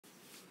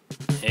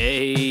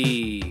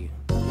Hey.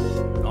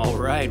 All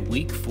right,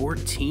 week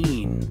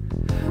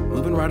 14.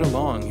 Moving right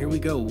along. Here we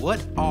go.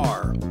 What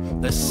are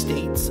the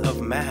states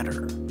of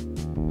matter?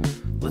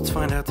 Let's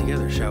find out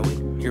together, shall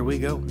we? Here we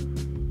go.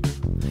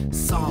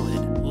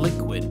 Solid,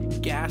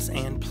 liquid, gas,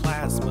 and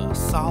plasma.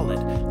 Solid,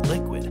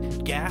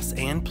 liquid, gas,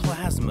 and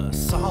plasma.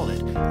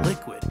 Solid,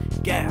 liquid,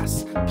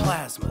 gas,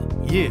 plasma.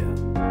 Yeah.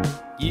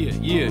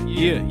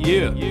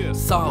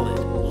 Solid,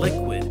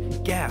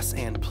 liquid, gas,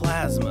 and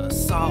plasma.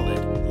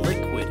 Solid,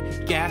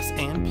 liquid, gas,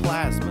 and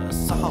plasma.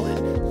 Solid,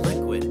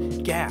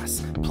 liquid,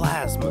 gas,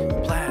 plasma.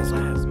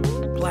 Plasma.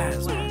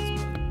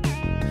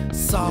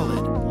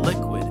 Solid,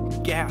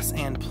 liquid, gas,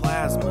 and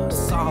plasma.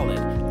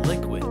 Solid,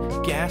 liquid,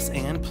 gas,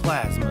 and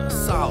plasma.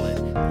 Solid,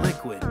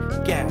 liquid,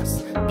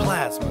 gas,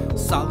 plasma.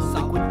 Solid,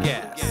 liquid,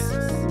 gas.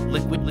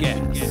 Liquid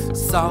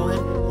gas.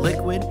 Solid,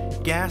 liquid,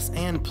 gas,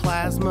 and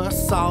plasma.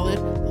 Solid,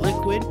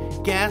 liquid,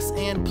 gas,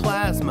 and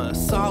plasma.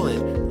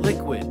 Solid,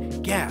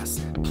 liquid,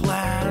 gas,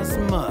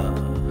 plasma.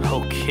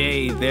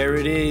 Okay, there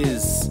it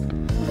is.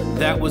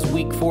 That was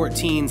week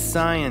 14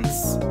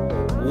 science.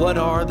 What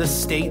are the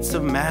states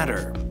of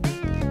matter?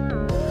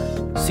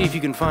 See if you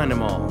can find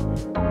them all.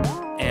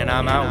 And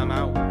I'm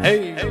out.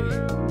 Hey!